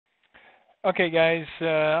Okay, guys,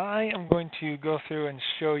 I am going to go through and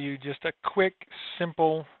show you just a quick,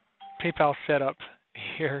 simple PayPal setup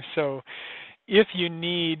here. So, if you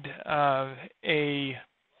need a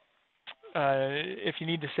if you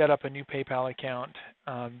need to set up a new PayPal account,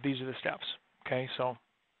 these are the steps. Okay, so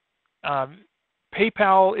um,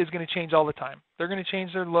 PayPal is going to change all the time. They're going to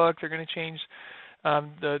change their look. They're going to change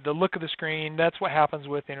the look of the screen. That's what happens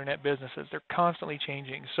with internet businesses. They're constantly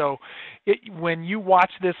changing. So when you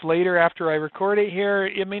watch this later after I record it here,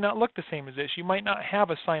 it may not look the same as this. You might not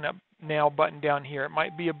have a sign up now button down here. It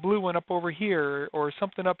might be a blue one up over here or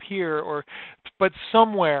something up here, but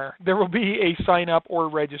somewhere there will be a sign up or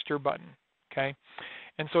register button. Okay,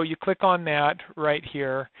 and so you click on that right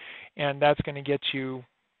here, and that's going to get you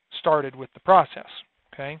started with the process.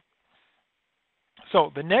 Okay.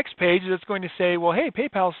 So the next page is going to say, well, hey,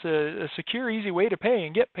 PayPal's a secure, easy way to pay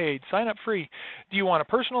and get paid. Sign up free. Do you want a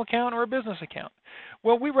personal account or a business account?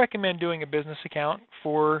 Well, we recommend doing a business account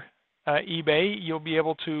for eBay. You'll be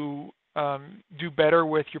able to do better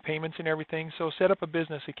with your payments and everything. So set up a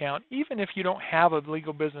business account. Even if you don't have a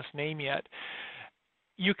legal business name yet,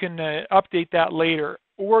 you can update that later.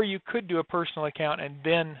 Or you could do a personal account and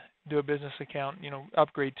then do a business account,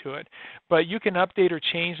 upgrade to it. But you can update or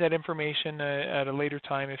change that information at a later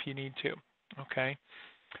time if you need to. Okay.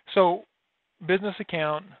 So business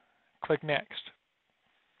account, click next.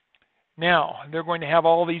 Now, they're going to have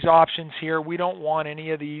all these options here. We don't want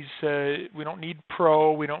any of these. We don't need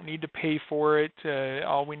Pro. We don't need to pay for it.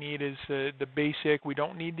 All we need is the basic. We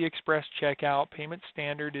don't need the express checkout. Payment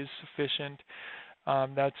standard is sufficient.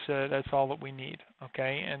 That's all that we need.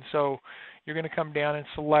 Okay, and so you're going to come down and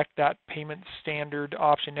select that payment standard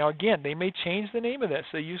option. Now again, they may change the name of this.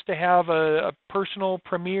 They used to have a personal,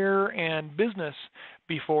 premier, and business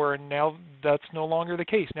before, and now that's no longer the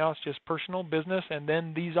case. Now it's just personal, business, and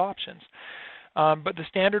then these options. But the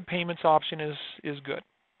standard payments option is good.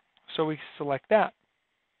 So we select that.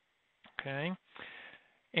 Okay,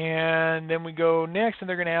 and then we go next, and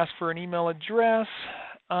they're going to ask for an email address.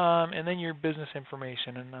 And then your business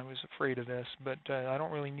information, and I was afraid of this, but I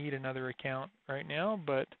don't really need another account right now,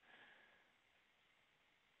 but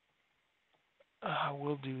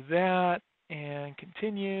we'll do that and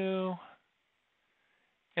continue.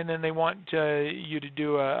 And then they want you to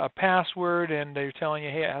do a password, and they're telling you,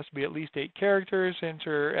 hey, it has to be at least 8 characters,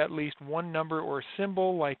 enter at least one number or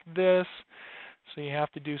symbol like this. So you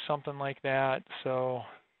have to do something like that. So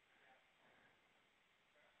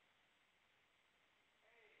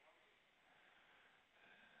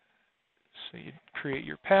you create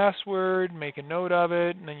your password, make a note of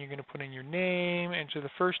it, and then you're going to put in your name, enter the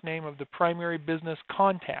first name of the primary business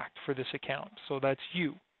contact for this account. So that's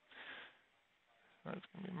you. That's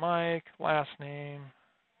going to be Mike, last name,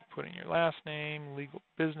 put in your last name, legal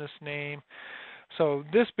business name. So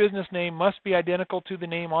this business name must be identical to the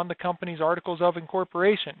name on the company's articles of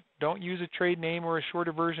incorporation. Don't use a trade name or a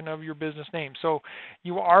shorter version of your business name. So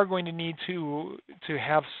you are going to need to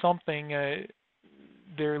have something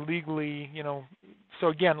they're legally, so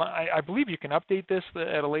again, I believe you can update this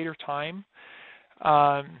at a later time.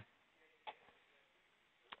 I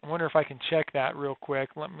wonder if I can check that real quick.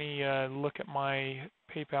 Let me look at my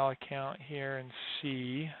PayPal account here and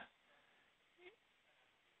see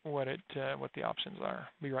what the options are.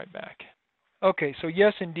 Be right back. Okay, so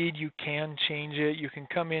yes, indeed, you can change it. You can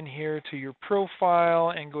come in here to your profile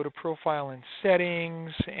and go to Profile and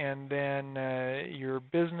Settings, and then your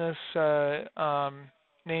business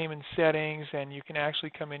name and settings, and you can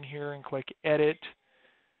actually come in here and click Edit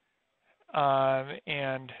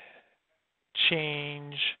and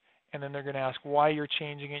change, and then they're going to ask why you're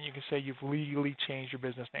changing it. You can say you've legally changed your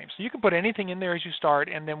business name. So you can put anything in there as you start,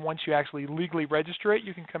 and then once you actually legally register it,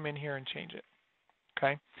 you can come in here and change it.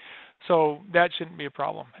 Okay, so that shouldn't be a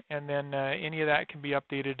problem. And then any of that can be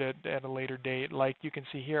updated at a later date. Like you can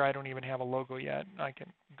see here, I don't even have a logo yet. I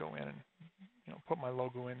can go in and put my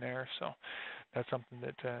logo in there. So that's something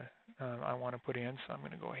that I want to put in. So I'm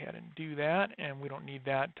going to go ahead and do that. And we don't need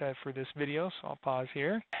that for this video, so I'll pause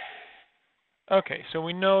here. Okay, so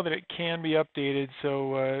we know that it can be updated.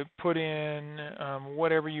 So put in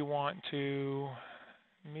whatever you want to.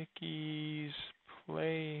 Mickey's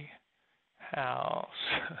Playhouse.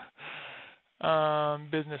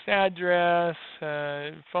 Business address,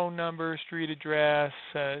 phone number, street address,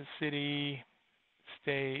 city,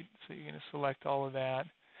 state. So you're going to select all of that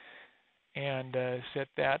and set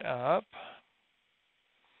that up.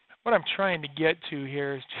 What I'm trying to get to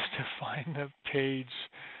here is just to find the page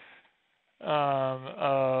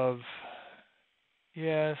of,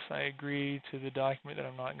 yes, I agree to the document that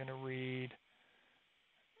I'm not going to read.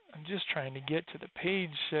 I'm just trying to get to the page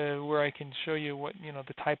where I can show you what,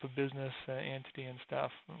 the type of business entity and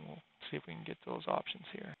stuff. And we'll see if we can get those options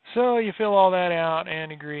here. So you fill all that out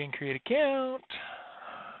and agree and create account.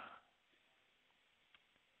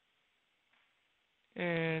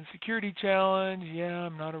 And security challenge, yeah,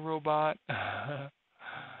 I'm not a robot. All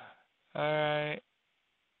right.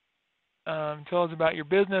 Tell us about your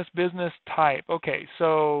business type. Okay,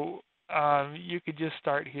 so you could just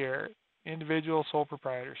start here. Individual sole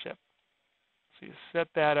proprietorship. So you set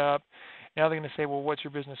that up. Now they're going to say, well, what's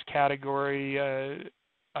your business category? And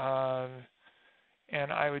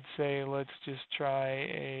I would say let's just try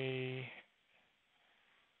a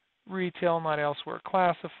retail, not elsewhere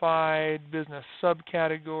classified, business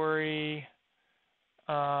subcategory,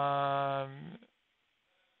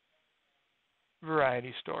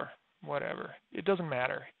 variety store, whatever. It doesn't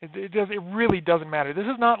matter. It really doesn't matter. This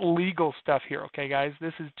is not legal stuff here, okay, guys?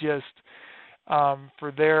 This is just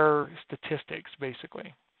for their statistics,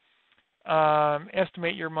 basically.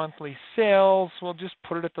 Estimate your monthly sales. We'll just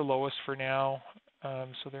put it at the lowest for now,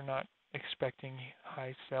 so they're not expecting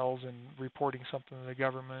high sales and reporting something to the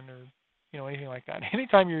government or anything like that.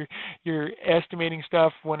 Anytime you're estimating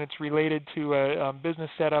stuff when it's related to a business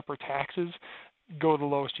setup or taxes, go the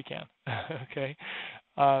lowest you can. Okay,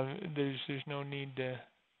 there's no need to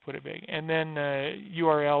put it big. And then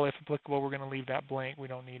URL, if applicable, we're going to leave that blank. We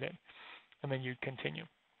don't need it. And then you continue.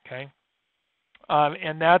 Okay,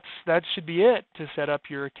 and that should be it to set up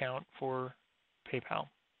your account for PayPal.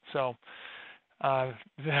 So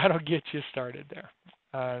that'll get you started there.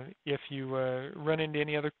 If you run into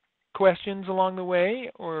any other questions along the way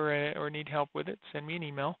or need help with it, send me an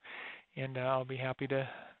email, and I'll be happy to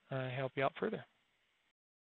help you out further.